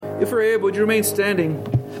If you're able, would you remain standing?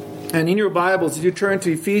 And in your Bibles, if you turn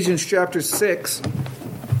to Ephesians chapter 6,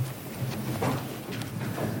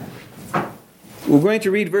 we're going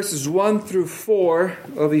to read verses 1 through 4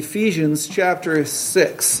 of Ephesians chapter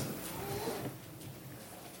 6.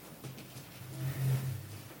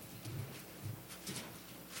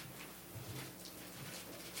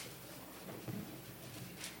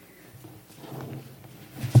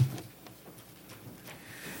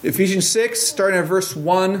 Ephesians 6, starting at verse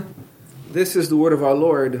 1, this is the word of our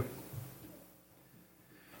Lord.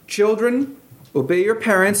 Children, obey your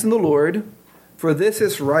parents in the Lord, for this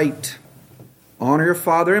is right. Honor your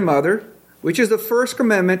father and mother, which is the first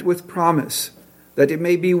commandment with promise, that it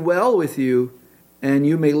may be well with you, and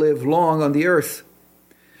you may live long on the earth.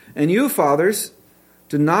 And you, fathers,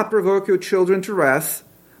 do not provoke your children to wrath,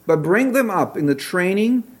 but bring them up in the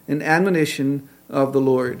training and admonition of the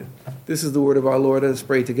Lord. This is the word of our Lord. Let us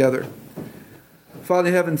pray together. Father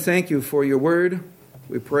in heaven, thank you for your word.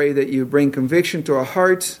 We pray that you bring conviction to our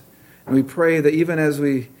hearts, and we pray that even as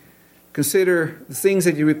we consider the things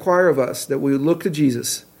that you require of us, that we look to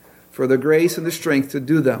Jesus for the grace and the strength to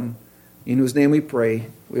do them, in whose name we pray.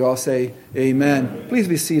 We all say, Amen. Please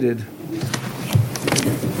be seated.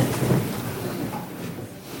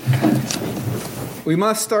 We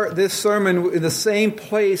must start this sermon in the same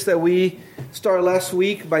place that we started last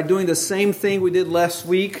week, by doing the same thing we did last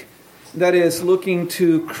week, that is looking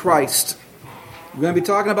to Christ. We're going to be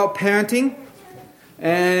talking about parenting,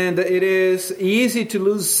 and it is easy to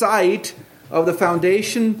lose sight of the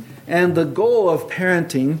foundation and the goal of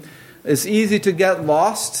parenting. It's easy to get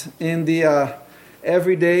lost in the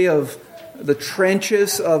everyday of the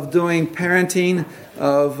trenches of doing parenting,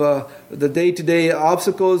 of the day-to-day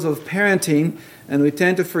obstacles of parenting, and we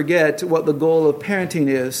tend to forget what the goal of parenting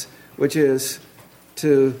is, which is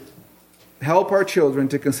to help our children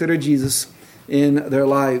to consider Jesus in their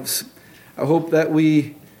lives. I hope that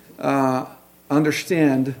we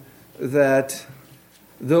understand that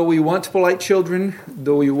though we want polite children,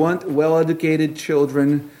 though we want well-educated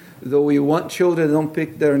children, though we want children that don't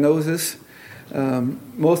pick their noses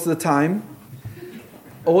most of the time,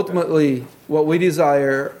 ultimately what we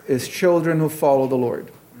desire is children who follow the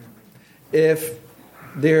Lord. If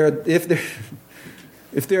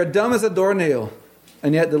they're dumb as a doornail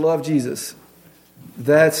and yet they love Jesus,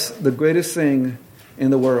 that's the greatest thing in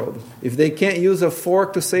the world. If they can't use a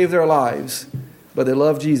fork to save their lives, but they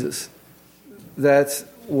love Jesus, that's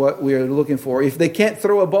what we are looking for. If they can't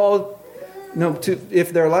throw a ball,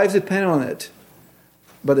 if their lives depend on it,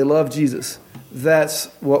 but they love Jesus, that's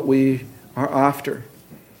what we are after.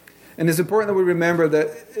 And it's important that we remember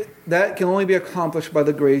that can only be accomplished by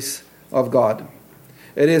the grace of God.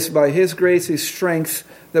 It is by His grace, His strength,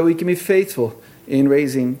 that we can be faithful in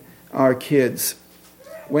raising our kids.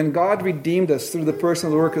 When God redeemed us through the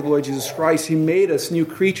personal work of the Lord Jesus Christ, He made us new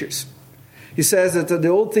creatures. He says that the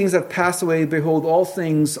old things have passed away, behold, all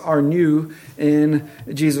things are new in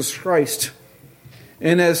Jesus Christ.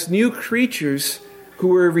 And as new creatures who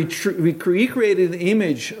were recreated in the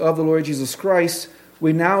image of the Lord Jesus Christ,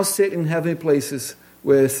 we now sit in heavenly places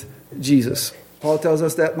with Jesus. Paul tells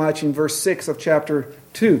us that much in verse 6 of chapter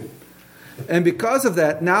 2. And because of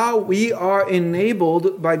that, now we are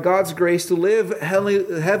enabled by God's grace to live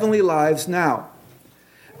heavenly lives now.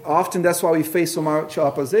 Often that's why we face so much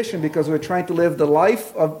opposition, because we're trying to live the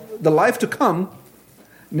life to come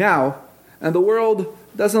now, and the world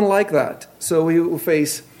doesn't like that. So we will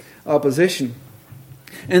face opposition.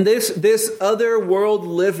 And this other world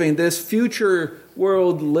living, this future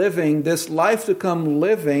world living, this life to come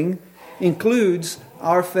living includes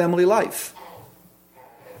our family life.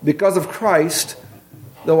 Because of Christ,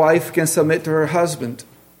 the wife can submit to her husband.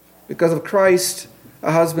 Because of Christ,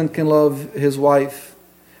 a husband can love his wife.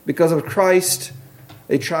 Because of Christ,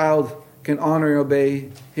 a child can honor and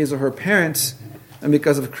obey his or her parents. And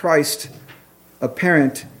because of Christ, a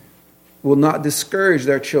parent will not discourage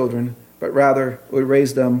their children, but rather will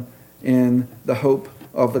raise them in the hope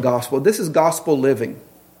of the gospel. This is gospel living.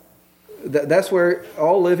 That's where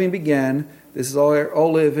all living began. This is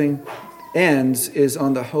all living ends, is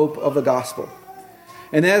on the hope of the gospel.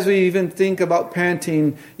 And as we even think about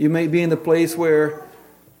parenting, you may be in the place where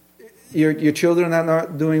your children are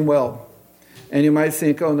not doing well. And you might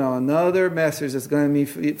think, oh no, another message that's going to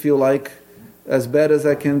make me feel like as bad as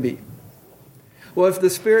I can be. Well, if the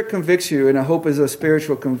Spirit convicts you, and I hope is a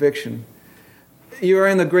spiritual conviction, you are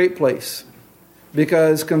in a great place.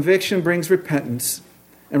 Because conviction brings repentance,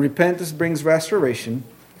 and repentance brings restoration,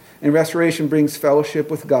 and restoration brings fellowship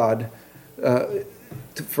with God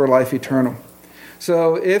for life eternal.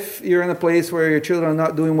 So if you're in a place where your children are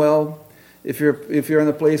not doing well, if you're in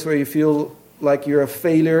a place where you feel like you're a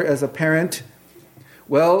failure as a parent,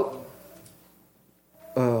 well,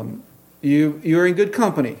 you're in good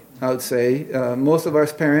company, I would say. Most of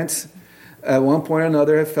us parents, at one point or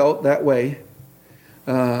another, have felt that way.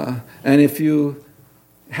 And if you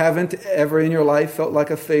haven't ever in your life felt like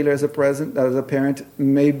a failure as a parent,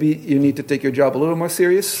 maybe you need to take your job a little more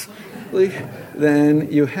seriously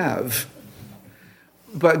than you have.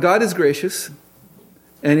 But God is gracious,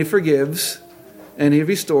 and He forgives, and He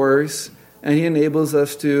restores, and He enables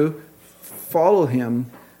us to follow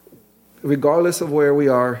Him regardless of where we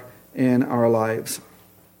are in our lives.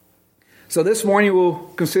 So this morning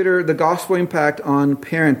we'll consider the gospel impact on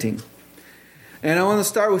parenting. And I want to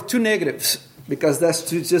start with two negatives, because that's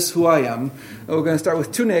just who I am. We're going to start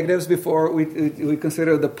with two negatives before we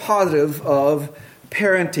consider the positive of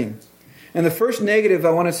parenting. And the first negative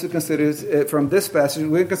I want us to consider is from this passage. We're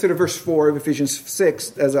going to consider verse 4 of Ephesians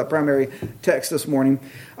 6 as our primary text this morning.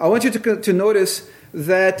 I want you to notice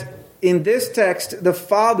that in this text, the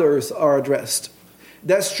fathers are addressed.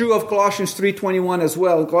 That's true of Colossians 3:21 as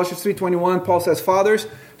well. In Colossians 3:21, Paul says, "Fathers,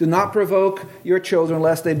 do not provoke your children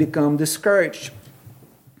lest they become discouraged."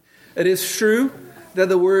 It is true that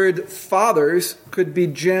the word fathers could be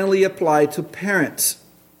generally applied to parents.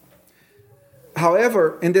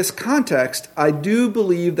 However, in this context, I do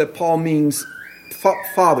believe that Paul means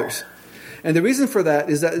fathers. And the reason for that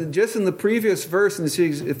is that just in the previous verse in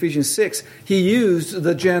Ephesians 6, he used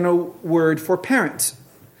the general word for parents.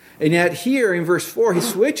 And yet here in verse 4, he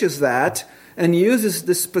switches that and uses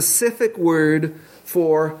the specific word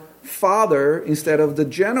for father instead of the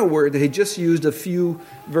general word that he just used a few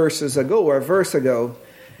verses ago or a verse ago.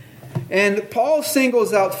 And Paul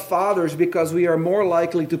singles out fathers because we are more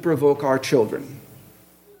likely to provoke our children.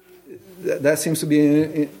 That seems to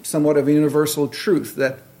be somewhat of a universal truth,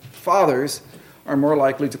 that fathers are more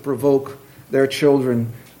likely to provoke their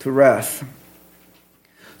children to wrath.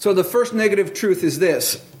 So the first negative truth is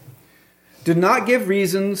this: do not give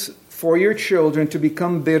reasons for your children to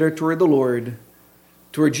become bitter toward the Lord,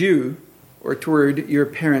 toward you, or toward your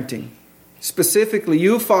parenting. Specifically,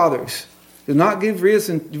 you fathers, do not give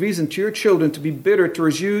reason to your children to be bitter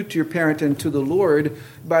towards you, to your parent, and to the Lord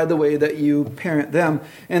by the way that you parent them.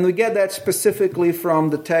 And we get that specifically from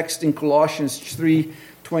the text in Colossians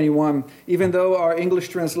 3:21. Even though our English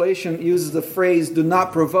translation uses the phrase "do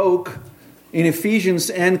not provoke," in Ephesians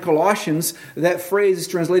and Colossians, that phrase is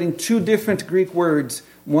translating two different Greek words.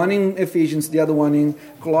 One in Ephesians, the other one in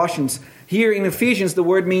Colossians. Here in Ephesians, the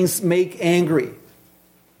word means make angry.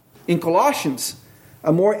 In Colossians,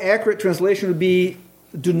 a more accurate translation would be,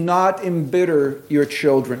 do not embitter your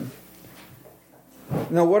children.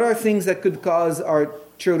 Now, what are things that could cause our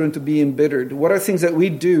children to be embittered? What are things that we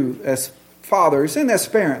do as fathers and as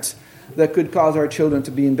parents that could cause our children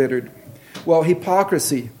to be embittered? Well,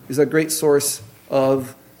 hypocrisy is a great source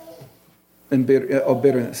of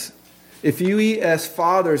bitterness. If we as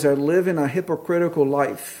fathers are living a hypocritical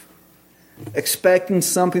life, expecting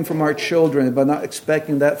something from our children but not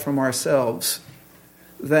expecting that from ourselves,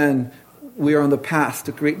 then we are on the path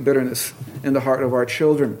to create bitterness in the heart of our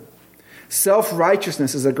children.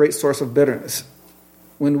 Self-righteousness is a great source of bitterness.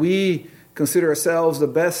 When we consider ourselves the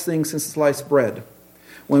best thing since sliced bread,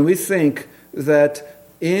 when we think that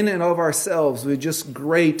in and of ourselves we're just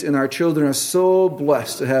great and our children are so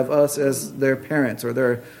blessed to have us as their parents or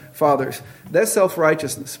their fathers, that's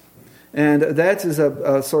self-righteousness. And that is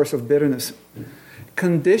a source of bitterness.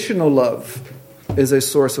 Conditional love is a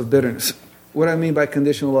source of bitterness. What do I mean by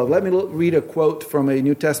conditional love? Let me read a quote from a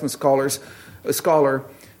New Testament scholar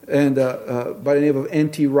and by the name of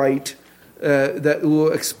N.T. Wright that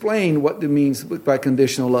will explain what it means by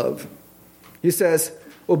conditional love. He says,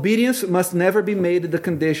 "Obedience must never be made the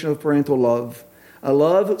condition of parental love. A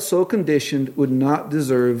love so conditioned would not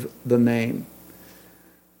deserve the name."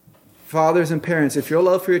 Fathers and parents, if your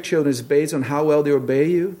love for your children is based on how well they obey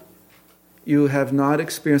you, you have not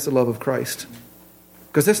experienced the love of Christ.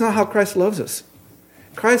 Because that's not how Christ loves us.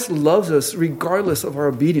 Christ loves us regardless of our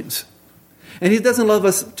obedience. And He doesn't love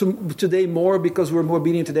us today more because we're more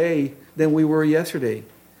obedient today than we were yesterday.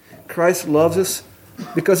 Christ loves us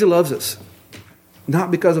because He loves us,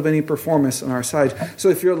 not because of any performance on our side. So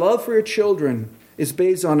if your love for your children is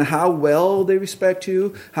based on how well they respect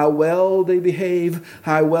you, how well they behave,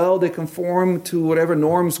 how well they conform to whatever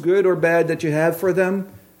norms, good or bad, that you have for them,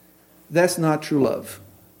 that's not true love.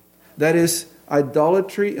 That is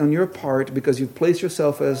idolatry on your part because you've placed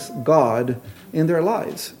yourself as God in their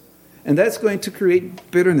lives. And that's going to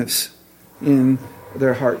create bitterness in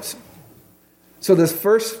their hearts. So the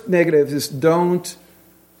first negative is don't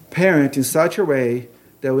parent in such a way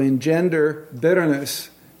that will engender bitterness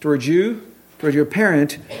towards you, toward your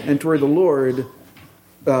parent and toward the Lord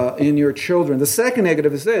in your children. The second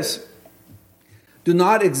negative is this: do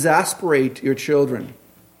not exasperate your children.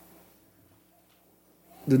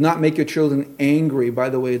 Do not make your children angry by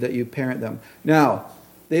the way that you parent them. Now,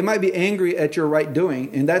 they might be angry at your right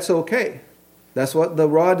doing, and that's okay. That's what the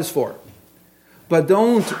rod is for. But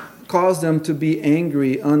don't cause them to be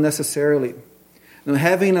angry unnecessarily. Now,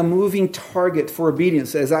 having a moving target for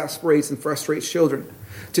obedience exasperates and frustrates children.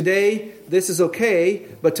 Today, this is okay,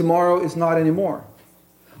 but tomorrow is not anymore.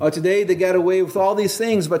 Today, they get away with all these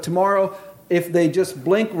things, but tomorrow, if they just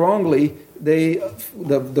blink wrongly,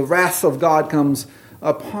 the wrath of God comes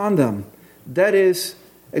upon them. That is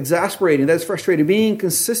exasperating. That is frustrating. Being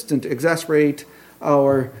consistent exasperate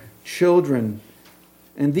our children.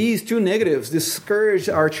 And these two negatives discourage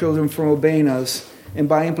our children from obeying us, and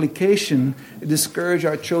by implication, discourage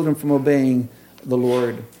our children from obeying the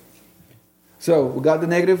Lord. So, we got the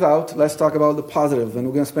negative out. Let's talk about the positive. And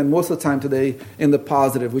we're going to spend most of the time today in the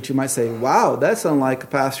positive, which you might say, wow, that's unlike a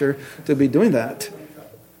pastor to be doing that.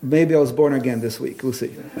 Maybe I was born again this week. We'll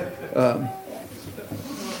see.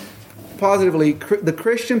 Positively, the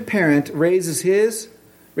Christian parent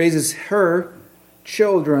raises her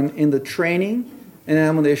children in the training and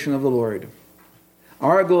admonition of the Lord.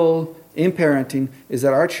 Our goal in parenting is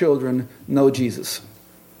that our children know Jesus.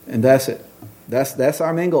 And that's it. That's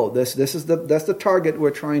our main goal. That's the target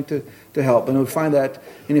we're trying to help. And we find that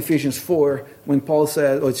in Ephesians 4 when Paul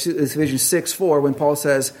says, or Ephesians 6:4 when Paul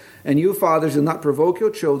says, "And you fathers do not provoke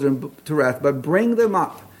your children to wrath, but bring them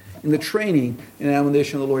up in the training and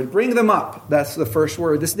admonition of the Lord." Bring them up. That's the first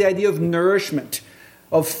word. This is the idea of nourishment,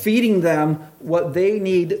 of feeding them what they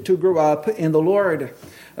need to grow up in the Lord.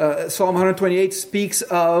 Psalm 128 speaks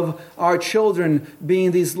of our children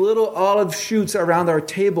being these little olive shoots around our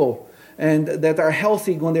table, and that are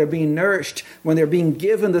healthy when they're being nourished, when they're being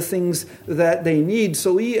given the things that they need.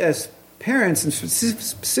 So we as parents, and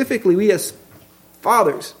specifically we as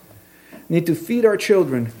fathers, need to feed our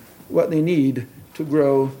children what they need to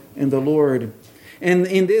grow in the Lord. And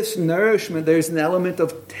in this nourishment, there's an element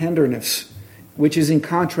of tenderness, which is in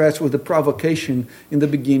contrast with the provocation in the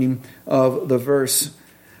beginning of the verse.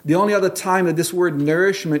 The only other time that this word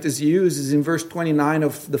nourishment is used is in verse 29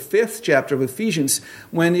 of the 5th chapter of Ephesians,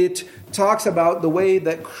 when it talks about the way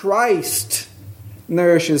that Christ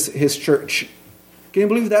nourishes his church. Can you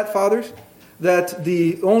believe that, fathers? That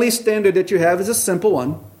the only standard that you have is a simple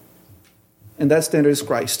one, and that standard is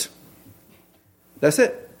Christ. That's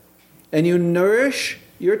it. And you nourish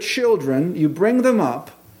your children, you bring them up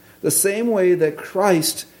the same way that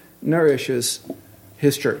Christ nourishes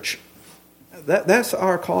his church. That's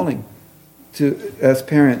our calling as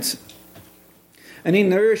parents. And in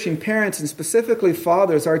nourishing, parents, and specifically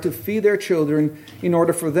fathers, are to feed their children in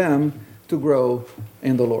order for them to grow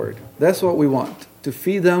in the Lord. That's what we want, to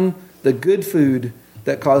feed them the good food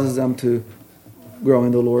that causes them to grow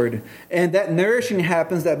in the Lord. And that nourishing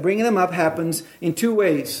happens, that bringing them up happens in two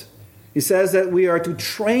ways. He says that we are to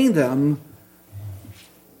train them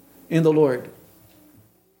in the Lord.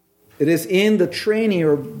 It is in the training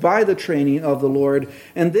or by the training of the Lord.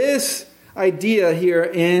 And this idea here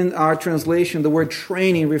in our translation, the word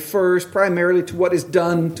training, refers primarily to what is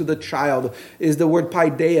done to the child. It is the word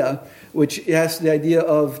paideia, which has the idea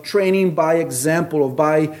of training by example,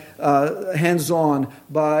 by hands-on,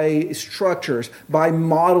 by structures, by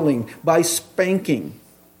modeling, by spanking.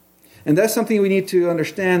 And that's something we need to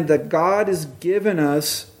understand, that God has given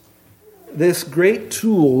us this great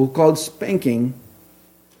tool called spanking,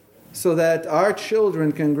 so that our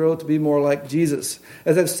children can grow to be more like Jesus.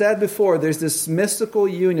 As I've said before, there's this mystical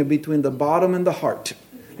union between the bottom and the heart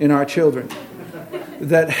in our children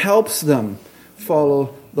that helps them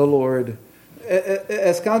follow the Lord.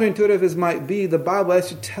 As counterintuitive as might be, the Bible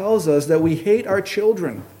actually tells us that we hate our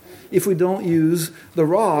children if we don't use the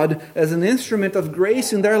rod as an instrument of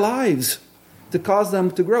grace in their lives to cause them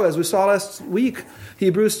to grow. As we saw last week,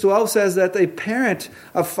 Hebrews 12 says that a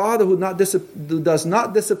father who does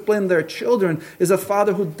not discipline their children is a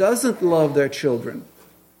father who doesn't love their children.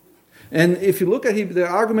 And if you look at the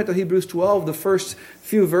argument of Hebrews 12, the first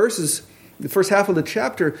few verses, the first half of the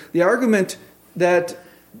chapter, the argument that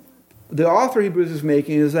the author of Hebrews is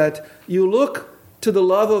making is that you look to the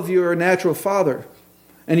love of your natural father,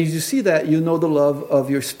 and as you see that, you know the love of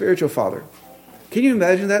your spiritual father. Can you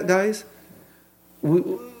imagine that, guys?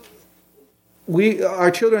 Our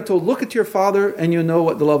children are told, look at your father and you know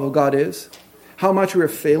what the love of God is. How much we're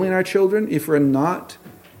failing our children if we're not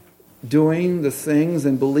doing the things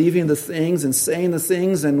and believing the things and saying the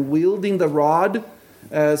things and wielding the rod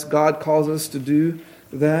as God calls us to do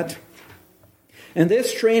that. And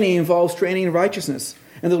this training involves training in righteousness.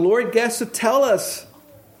 And the Lord gets to tell us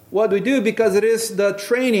what we do because it is the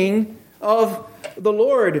training of the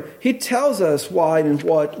Lord. He tells us why and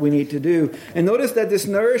what we need to do. And notice that this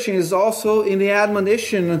nourishing is also in the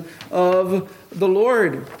admonition of the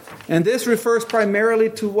Lord. And this refers primarily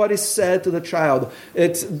to what is said to the child.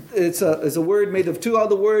 It's a word made of two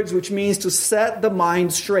other words, which means to set the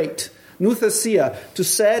mind straight. Nuthesia, to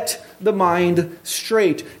set the mind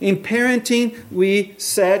straight. In parenting, we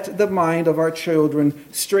set the mind of our children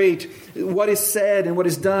straight. What is said and what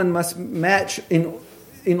is done must match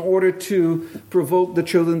in order to provoke the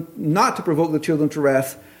children, not to provoke the children to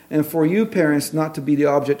wrath, and for you parents not to be the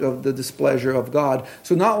object of the displeasure of God.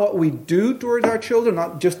 So not what we do towards our children,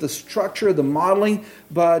 not just the structure, the modeling,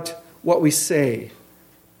 but what we say,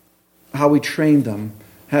 how we train them.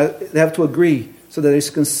 They have to agree so that it's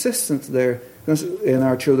consistent there, and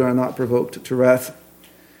our children are not provoked to wrath.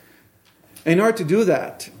 In order to do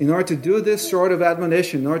that, in order to do this sort of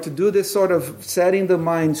admonition, in order to do this sort of setting the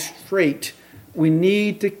mind straight, we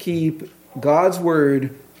need to keep God's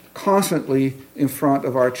Word constantly in front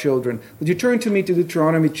of our children. Would you turn to me to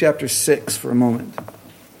Deuteronomy chapter 6 for a moment?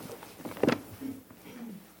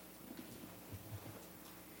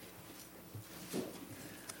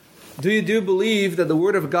 Do you believe that the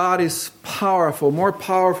Word of God is powerful, more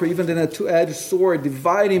powerful even than a two-edged sword,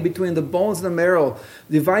 dividing between the bones and the marrow,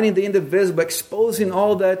 dividing the indivisible, exposing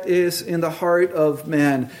all that is in the heart of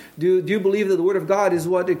man? Do you believe that the Word of God is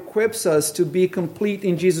what equips us to be complete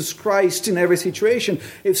in Jesus Christ in every situation?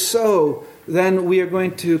 If so, then we are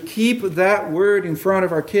going to keep that Word in front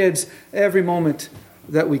of our kids every moment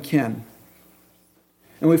that we can.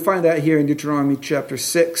 And we find that here in Deuteronomy chapter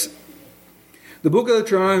 6. The book of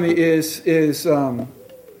Deuteronomy is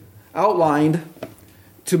outlined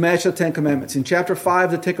to match the Ten Commandments. In chapter 5,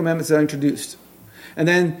 the Ten Commandments are introduced. And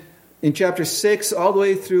then in chapter 6, all the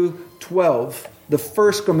way through 12, the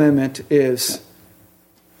first commandment is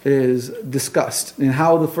discussed and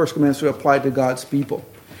how the first commandments are applied to God's people.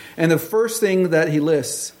 And the first thing that he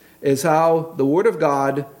lists is how the Word of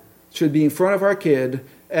God should be in front of our kid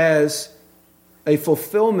as a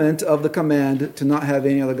fulfillment of the command to not have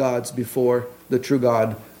any other gods before the true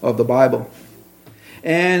God of the Bible.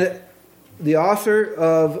 And the author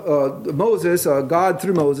of Moses, God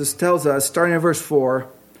through Moses, tells us, starting in verse 4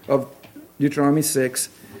 of Deuteronomy 6,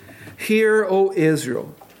 "Hear, O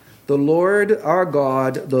Israel, the Lord our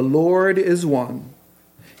God, the Lord is one.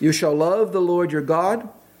 You shall love the Lord your God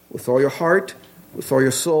with all your heart, with all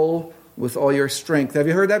your soul, with all your strength." Have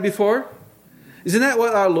you heard that before? Isn't that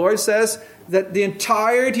what our Lord says? That the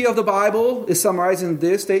entirety of the Bible is summarized in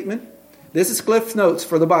this statement. This is Cliff's Notes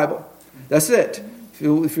for the Bible. That's it.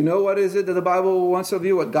 If you know what is it that the Bible wants of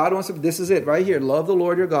you, what God wants of you, this is it right here. Love the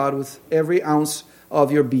Lord your God with every ounce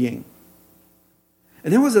of your being.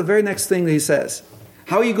 And then what's the very next thing that he says?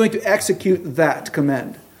 How are you going to execute that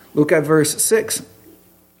command? Look at verse 6.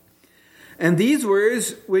 "And these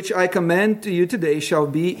words which I command to you today shall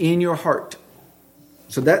be in your heart."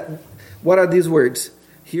 So what are these words?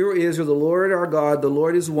 "Hear, O Israel, the Lord our God, the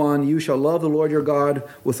Lord is one. You shall love the Lord your God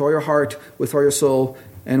with all your heart, with all your soul,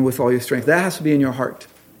 and with all your strength." That has to be in your heart.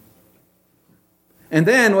 And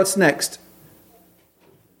then what's next?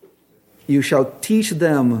 "You shall teach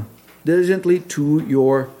them diligently to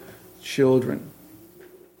your children."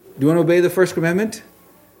 Do you want to obey the first commandment?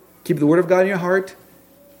 Keep the Word of God in your heart.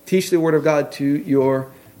 Teach the Word of God to your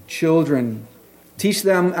children. Teach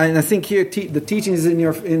them, and I think here the teaching is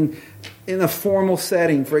in a formal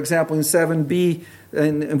setting. For example, in 7b,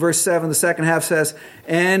 in verse 7, the second half says,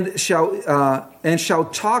 and shall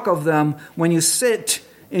talk of them when you sit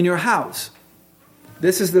in your house."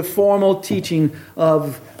 This is the formal teaching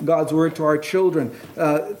of God's Word to our children,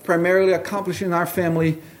 primarily accomplished in our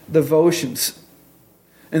family devotions.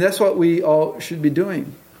 And that's what we all should be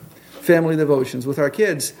doing. Family devotions with our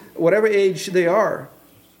kids, whatever age they are.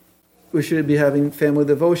 We should be having family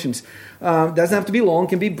devotions. Doesn't have to be long,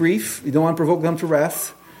 can be brief. You don't want to provoke them to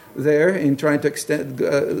wrath there in trying to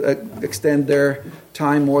extend their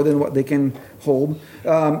time more than what they can hold.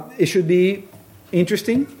 It should be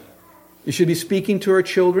interesting. You should be speaking to our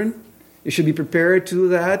children. You should be prepared to do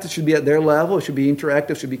that. It should be at their level. It should be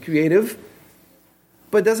interactive. It should be creative.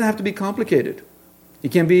 But it doesn't have to be complicated.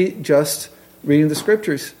 It can be just reading the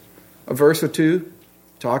scriptures, a verse or two,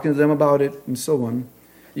 talking to them about it, and so on.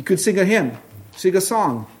 You could sing a hymn, sing a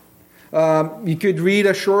song. You could read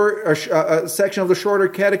a section of the shorter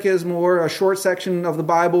catechism, or a short section of the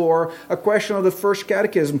Bible, or a question of the first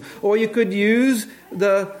catechism. Or you could use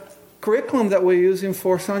the curriculum that we're using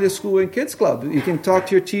for Sunday school and kids club. You can talk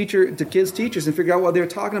to your teacher, to kids' teachers, and figure out what they're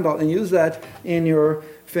talking about, and use that in your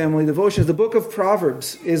family devotions. The book of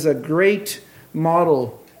Proverbs is a great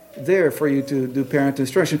model there for you to do parent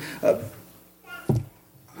instruction.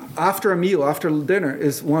 After a meal, after dinner,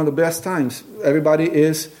 is one of the best times. Everybody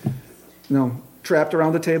is, trapped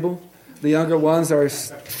around the table. The younger ones are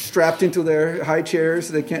strapped into their high chairs.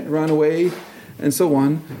 They can't run away, and so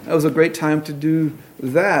on. That was a great time to do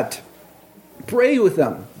that. Pray with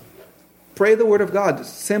them. Pray the Word of God.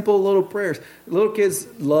 Simple little prayers. Little kids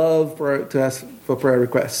love to ask for prayer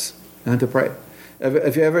requests and to pray.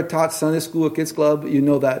 If you ever taught Sunday school or kids club, you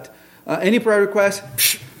know that. Any prayer request?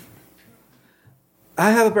 Psh,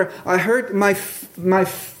 I have a prayer. I hurt my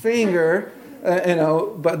finger,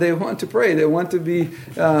 but they want to pray. They want to be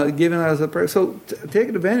given as a prayer. So take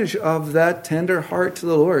advantage of that tender heart to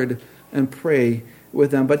the Lord and pray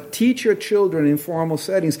with them. But teach your children in formal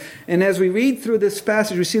settings. And as we read through this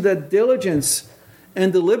passage, we see that diligence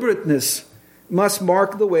and deliberateness must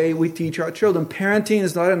mark the way we teach our children. Parenting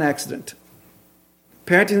is not an accident.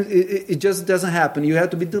 Parenting, it just doesn't happen. You have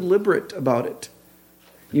to be deliberate about it.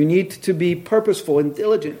 You need to be purposeful and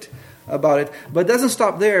diligent about it. But it doesn't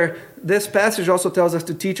stop there. This passage also tells us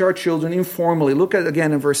to teach our children informally. Look at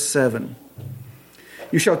again in verse 7.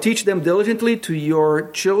 You shall teach them diligently to your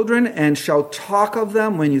children, and shall talk of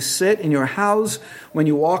them when you sit in your house, when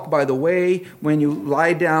you walk by the way, when you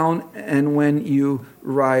lie down, and when you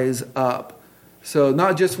rise up. So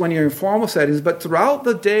not just when you're in formal settings, but throughout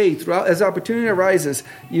the day, as opportunity arises,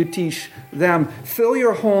 you teach them. Fill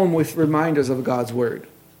your home with reminders of God's Word.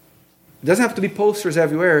 It doesn't have to be posters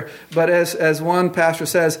everywhere, but as one pastor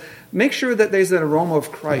says, make sure that there's an aroma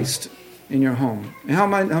of Christ in your home. And how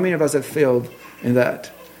many of us have failed in that?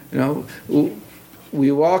 People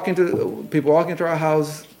walk into our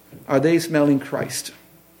house, are they smelling Christ?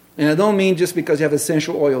 And I don't mean just because you have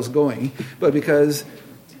essential oils going, but because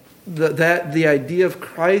the idea of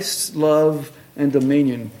Christ's love and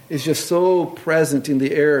dominion is just so present in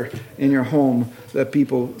the air in your home that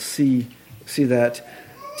people see that.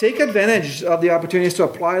 Take advantage of the opportunities to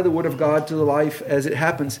apply the Word of God to the life as it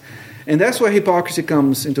happens. And that's where hypocrisy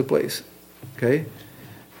comes into place. Okay?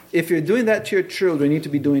 If you're doing that to your children, you need to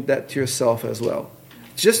be doing that to yourself as well.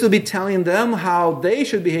 Just to be telling them how they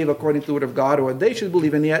should behave according to the Word of God or what they should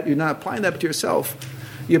believe, and yet you're not applying that to yourself.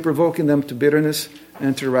 You're provoking them to bitterness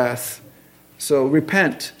and to wrath. So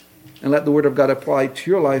repent and let the Word of God apply to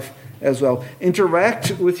your life as well.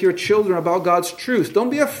 Interact with your children about God's truth. Don't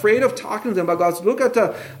be afraid of talking to them about God's. Look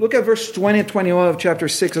at verse 20 and 21 of chapter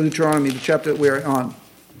 6 of Deuteronomy, the chapter that we're on.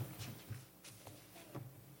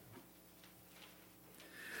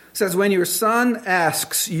 It says, when your son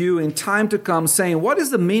asks you in time to come, saying, what is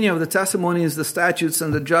the meaning of the testimonies, the statutes,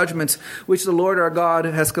 and the judgments which the Lord our God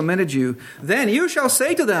has commanded you? Then you shall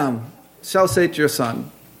say to your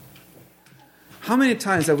son. How many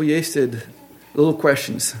times have we wasted little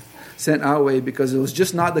questions sent our way because it was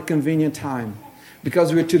just not the convenient time,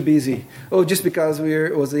 because we were too busy, just because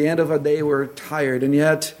it was the end of a day, we're tired. And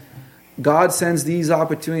yet God sends these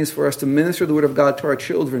opportunities for us to minister the Word of God to our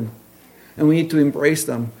children, and we need to embrace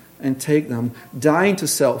them and take them, dying to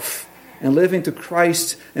self and living to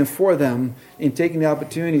Christ and for them in taking the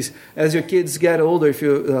opportunities. As your kids get older, if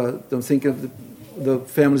you don't think of the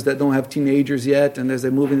families that don't have teenagers yet, and as they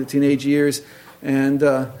move into teenage years and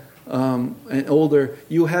older,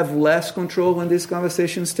 you have less control when these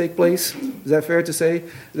conversations take place. Is that fair to say?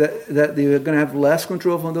 That you're going to have less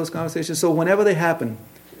control when those conversations. So whenever they happen,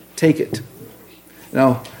 take it.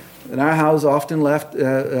 Now, in our house, often left,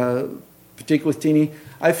 particularly with Teeny,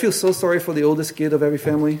 I feel so sorry for the oldest kid of every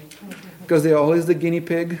family, because they're always the guinea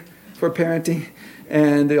pig for parenting,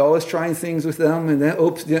 and they're always trying things with them, and then,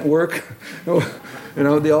 didn't work.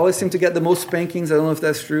 They always seem to get the most spankings. I don't know if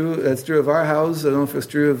that's true. That's true of our house. I don't know if it's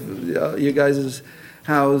true of you guys'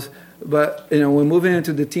 house. But, when moving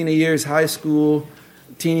into the teenage years, high school,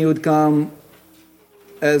 Teeny would come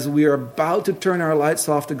as we are about to turn our lights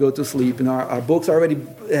off to go to sleep, and our books already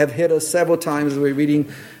have hit us several times as we're reading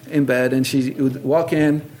in bed, and she would walk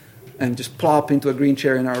in and just plop into a green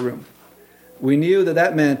chair in our room. We knew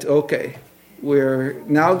that meant, okay, we're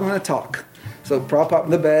now going to talk. So prop up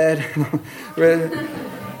in the bed.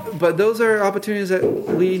 But those are opportunities that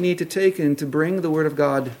we need to take and to bring the Word of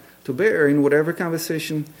God to bear in whatever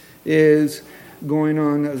conversation is going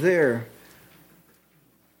on there.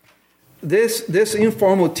 This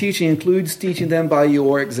informal teaching includes teaching them by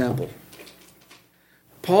your example.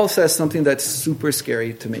 Paul says something that's super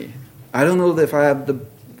scary to me. I don't know if I have the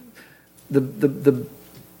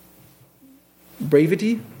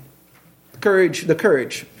bravery, the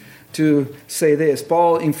courage to say this.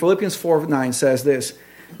 Paul in Philippians 4:9 says this: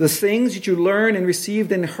 the things that you learned and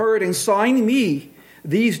received and heard and saw in me,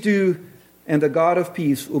 these do, and the God of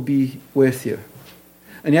peace will be with you.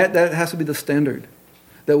 And yet that has to be the standard.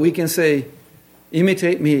 That we can say,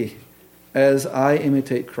 imitate me as I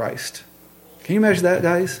imitate Christ. Can you imagine that,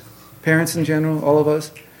 guys? Parents in general, all of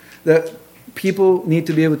us. That people need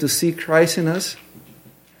to be able to see Christ in us.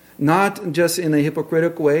 Not just in a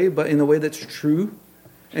hypocritical way, but in a way that's true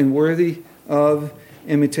and worthy of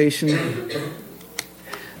imitation.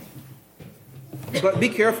 But be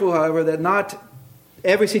careful, however, that not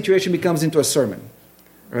every situation becomes into a sermon.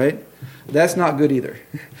 Right? That's not good either.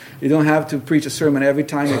 You don't have to preach a sermon every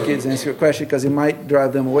time your kids answer a question because it might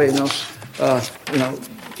drive them away.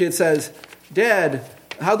 Kid says, Dad,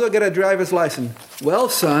 how do I get a driver's license? Well,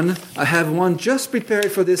 son, I have one just prepared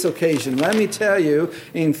for this occasion. Let me tell you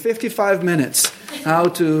in 55 minutes how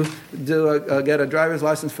to get a driver's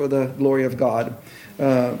license for the glory of God.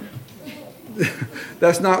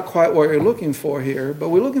 That's not quite what you're looking for here, but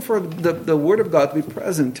we're looking for the Word of God to be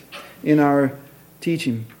present in our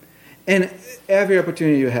teaching. And every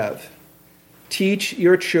opportunity you have, teach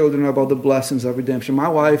your children about the blessings of redemption. My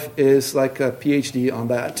wife is like a PhD on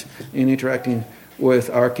that, in interacting with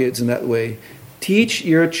our kids in that way. Teach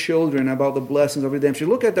your children about the blessings of redemption.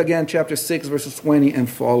 Look at, again, chapter 6, verses 20 and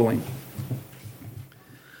following.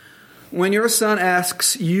 When your son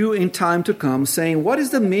asks you in time to come, saying, what is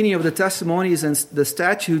the meaning of the testimonies and the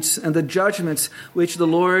statutes and the judgments which the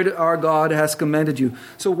Lord our God has commanded you?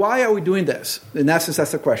 So why are we doing this? In essence,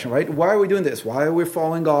 that's the question, right? Why are we doing this? Why are we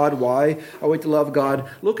following God? Why are we to love God?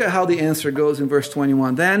 Look at how the answer goes in verse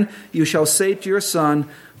 21. Then you shall say to your son,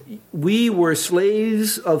 we were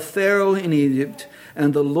slaves of Pharaoh in Egypt,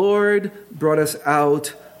 and the Lord brought us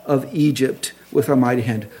out of Egypt with a mighty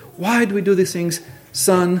hand. Why do we do these things?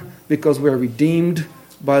 Son, because we are redeemed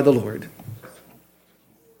by the Lord.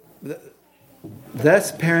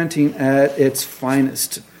 That's parenting at its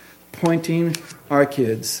finest, pointing our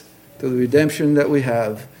kids to the redemption that we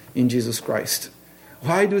have in Jesus Christ.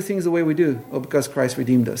 Why do things the way we do? Well, because Christ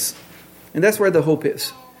redeemed us. And that's where the hope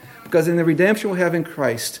is. Because in the redemption we have in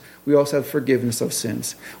Christ, we also have forgiveness of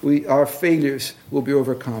sins. Our failures will be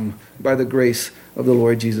overcome by the grace of the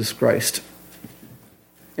Lord Jesus Christ.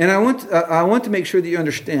 And I want to make sure that you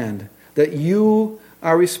understand that you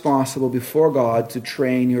are responsible before God to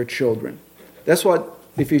train your children. That's what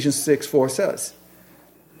Ephesians 6:4 says.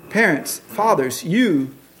 Parents, fathers,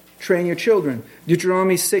 you train your children.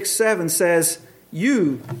 Deuteronomy 6:7 says,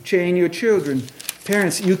 you train your children.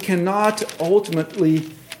 Parents, you cannot ultimately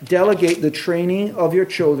delegate the training of your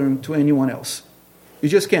children to anyone else. You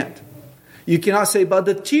just can't. You cannot say, but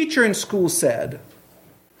the teacher in school said,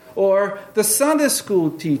 or the Sunday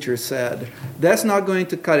school teacher said. That's not going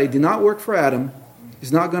to cut it. It did not work for Adam.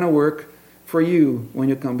 It's not going to work for you when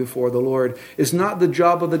you come before the Lord. It's not the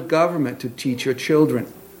job of the government to teach your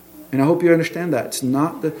children. And I hope you understand that. It's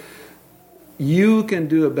not you can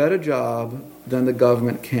do a better job than the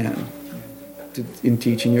government can in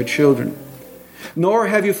teaching your children. Nor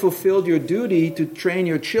have you fulfilled your duty to train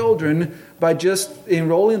your children by just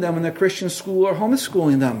enrolling them in a Christian school or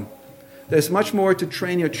homeschooling them. There's much more to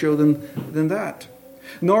train your children than that.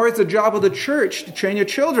 Nor is the job of the church to train your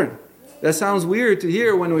children. That sounds weird to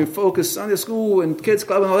hear when we focus Sunday school and kids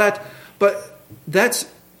club and all that. But that's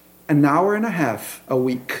an hour and a half a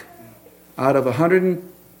week out of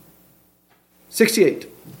 168,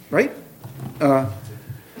 right?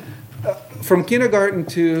 From kindergarten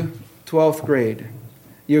to 12th grade,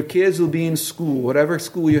 your kids will be in school, whatever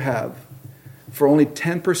school you have, for only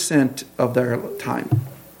 10% of their time.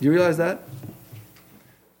 Do you realize that?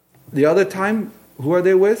 The other time, who are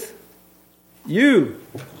they with? You.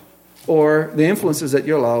 Or the influences that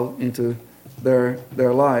you allow into their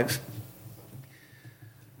lives.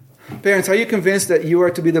 Parents, are you convinced that you are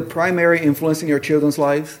to be the primary influence in your children's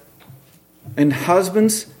lives? And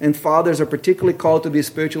husbands and fathers are particularly called to be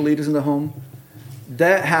spiritual leaders in the home?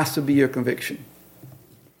 That has to be your conviction.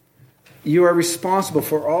 You are responsible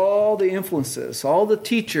for all the influences, all the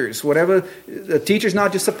teachers, whatever. The teacher's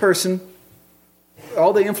not just a person.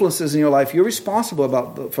 All the influences in your life, you're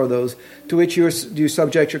responsible for those to which you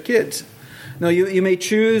subject your kids. Now, you may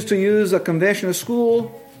choose to use a conventional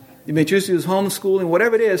school. You may choose to use homeschooling,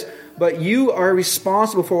 whatever it is. But you are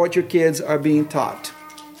responsible for what your kids are being taught.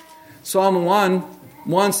 Psalm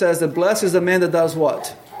 1 says that blessed is the man that does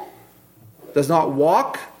what? Does not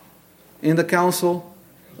walk in the counsel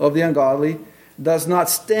of the ungodly, does not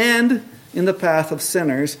stand in the path of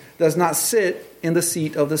sinners, does not sit in the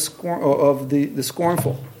seat of the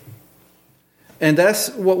scornful. And that's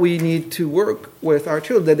what we need to work with our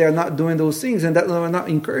children, that they're not doing those things, and that we will not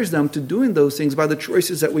encourage them to doing those things by the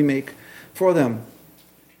choices that we make for them.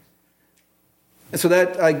 And so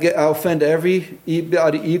that I offend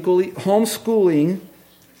everybody equally. Homeschooling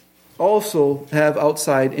also have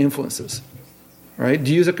outside influences. Right?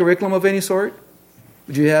 Do you use a curriculum of any sort?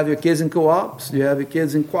 Do you have your kids in co-ops? Do you have your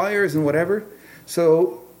kids in choirs and whatever?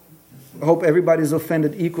 So I hope everybody's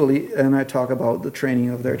offended equally when I talk about the training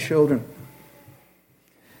of their children.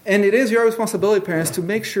 And it is your responsibility, parents, to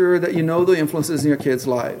make sure that you know the influences in your kids'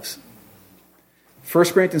 lives.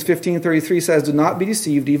 1 Corinthians 15:33 says, "Do not be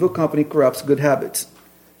deceived. Evil company corrupts good habits."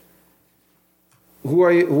 Who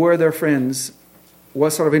are their friends?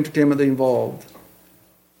 What sort of entertainment are they involved?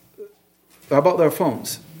 How about their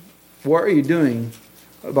phones? What are you doing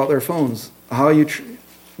about their phones? How are you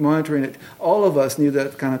monitoring it? All of us need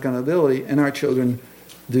that kind of accountability, and our children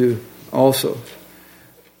do also.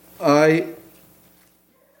 I'd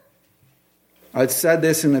said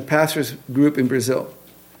this in a pastor's group in Brazil.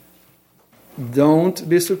 Don't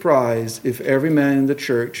be surprised if every man in the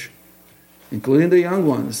church, including the young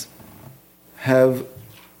ones, have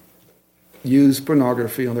used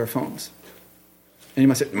pornography on their phones. And you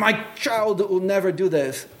might say, my child will never do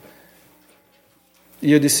this.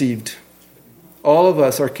 You're deceived. All of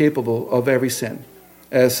us are capable of every sin.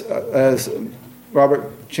 As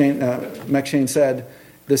Robert McShane said,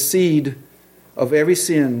 the seed of every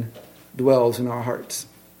sin dwells in our hearts.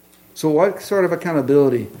 So what sort of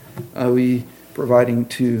accountability are we providing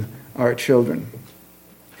to our children?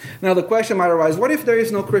 Now the question might arise, what if there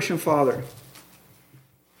is no Christian father?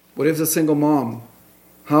 What if it's a single mom?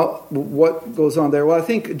 What goes on there? Well, I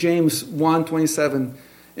think James 1:27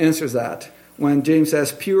 answers that. When James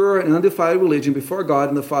says, pure and undefiled religion before God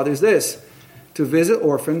and the Father is this, to visit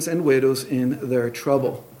orphans and widows in their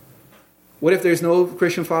trouble. What if there's no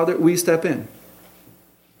Christian father? We step in.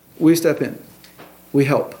 We step in. We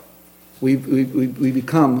help. We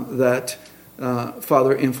become that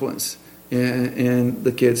father influence in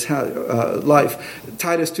the kids' life.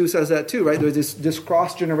 Titus 2 says that too, right? There's this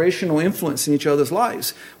cross-generational influence in each other's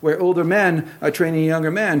lives, where older men are training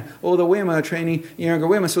younger men, older women are training younger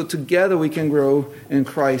women, so together we can grow in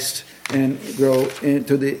Christ and grow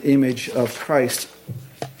into the image of Christ.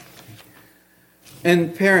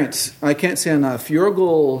 And parents, I can't say enough, your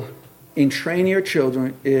goal in training your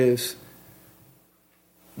children is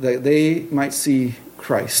that they might see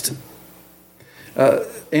Christ.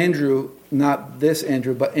 Andrew, not this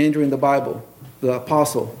Andrew, but Andrew in the Bible, the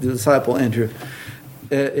apostle, the disciple Andrew,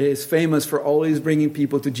 is famous for always bringing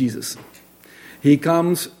people to Jesus. He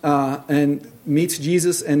comes and meets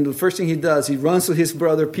Jesus, and the first thing he does, he runs to his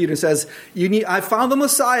brother Peter and says, I found the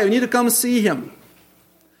Messiah, you need to come see him.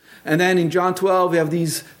 And then in John 12, we have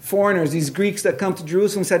these foreigners, these Greeks that come to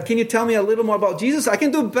Jerusalem and said, can you tell me a little more about Jesus? I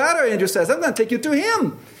can do better, Andrew says. I'm going to take you to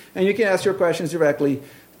him. And you can ask your questions directly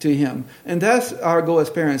to him. And that's our goal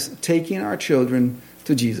as parents, taking our children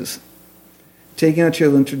to Jesus. Taking our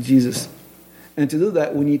children to Jesus. And to do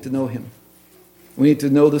that, we need to know him. We need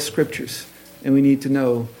to know the scriptures. And we need to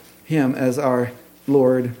know him as our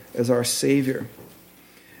Lord, as our Savior.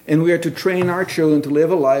 And we are to train our children to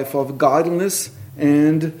live a life of godliness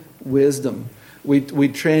and wisdom. We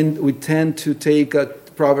tend to take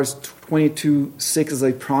Proverbs 22:6 as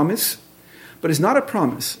a promise. But it's not a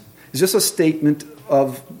promise. It's just a statement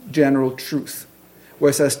of general truth,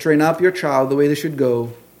 where it says, train up your child the way they should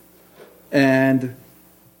go, and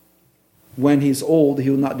when he's old, he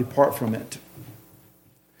will not depart from it.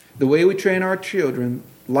 The way we train our children,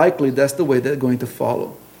 likely that's the way they're going to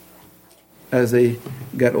follow as they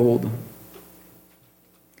get old.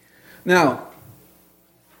 Now,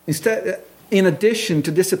 in addition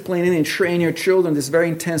to disciplining and training your children, this very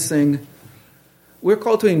intense thing, we're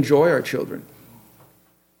called to enjoy our children.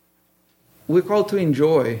 We're called to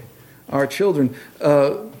enjoy our children.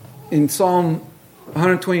 In Psalm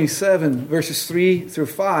 127, verses 3 through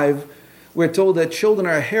 5, we're told that children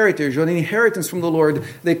are a heritage or an inheritance from the Lord.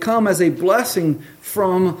 They come as a blessing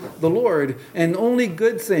from the Lord. And only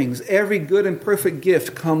good things, every good and perfect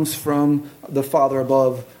gift comes from the Father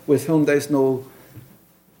above, with whom there is no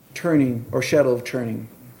turning or shadow of turning.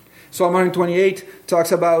 Psalm 128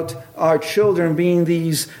 talks about our children being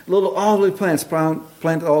these little olive plants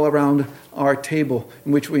planted all around our table,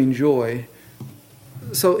 in which we enjoy.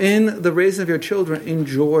 So in the raising of your children,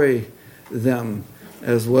 enjoy them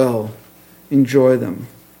as well. Enjoy them.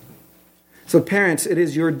 So parents, it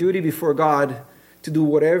is your duty before God to do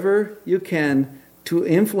whatever you can to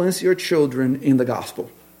influence your children in the gospel.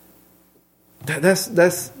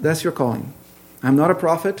 That's your calling. I'm not a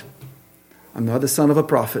prophet. I'm not the son of a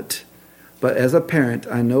prophet. But as a parent,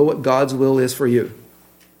 I know what God's will is for you.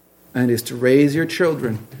 And it is to raise your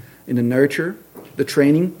children in the nurture, the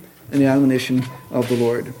training, and the admonition of the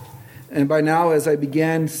Lord. And by now, as I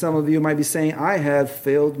began, some of you might be saying, I have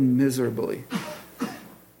failed miserably.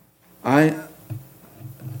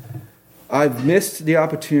 I've missed the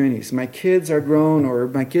opportunities. My kids are grown, or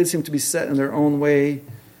my kids seem to be set in their own way.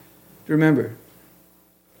 Remember,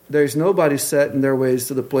 there's nobody set in their ways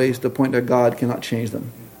to the point that God cannot change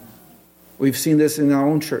them. We've seen this in our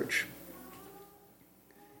own church.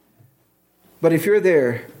 But if you're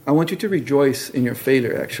there, I want you to rejoice in your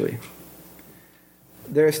failure, actually.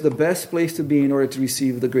 There's the best place to be in order to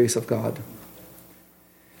receive the grace of God.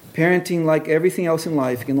 Parenting, like everything else in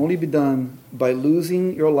life, can only be done by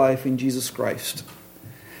losing your life in Jesus Christ.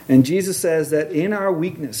 And Jesus says that in our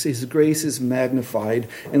weakness, His grace is magnified,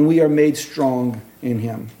 and we are made strong in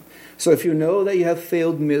Him. So if you know that you have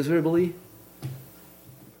failed miserably,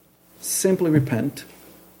 simply repent.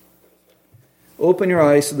 Open your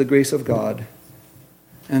eyes to the grace of God.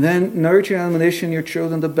 And then nurture and admonition your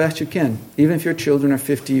children the best you can. Even if your children are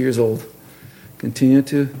 50 years old. Continue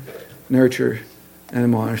to nurture and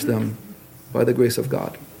admonish them by the grace of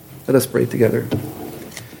God. Let us pray together.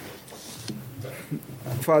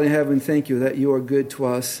 Father in heaven, thank you that you are good to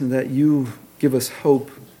us and that you give us hope.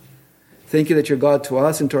 Thank you that you're God to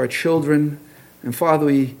us and to our children. And Father,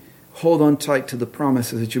 we hold on tight to the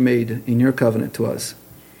promises that you made in your covenant to us.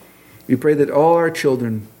 We pray that all our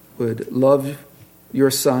children would love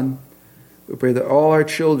your Son. We pray that all our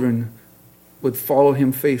children would follow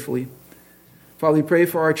him faithfully. Father, we pray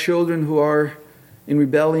for our children who are in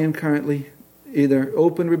rebellion currently, either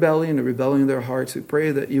open rebellion or rebellion in their hearts. We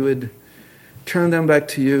pray that you would turn them back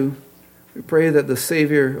to you. We pray that the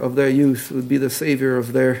Savior of their youth would be the Savior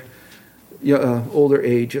of their older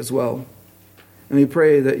age as well. And we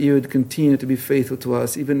pray that you would continue to be faithful to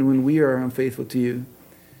us, even when we are unfaithful to you.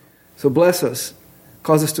 So bless us.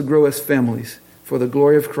 Cause us to grow as families for the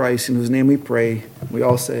glory of Christ, in whose name we pray. We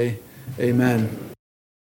all say, Amen.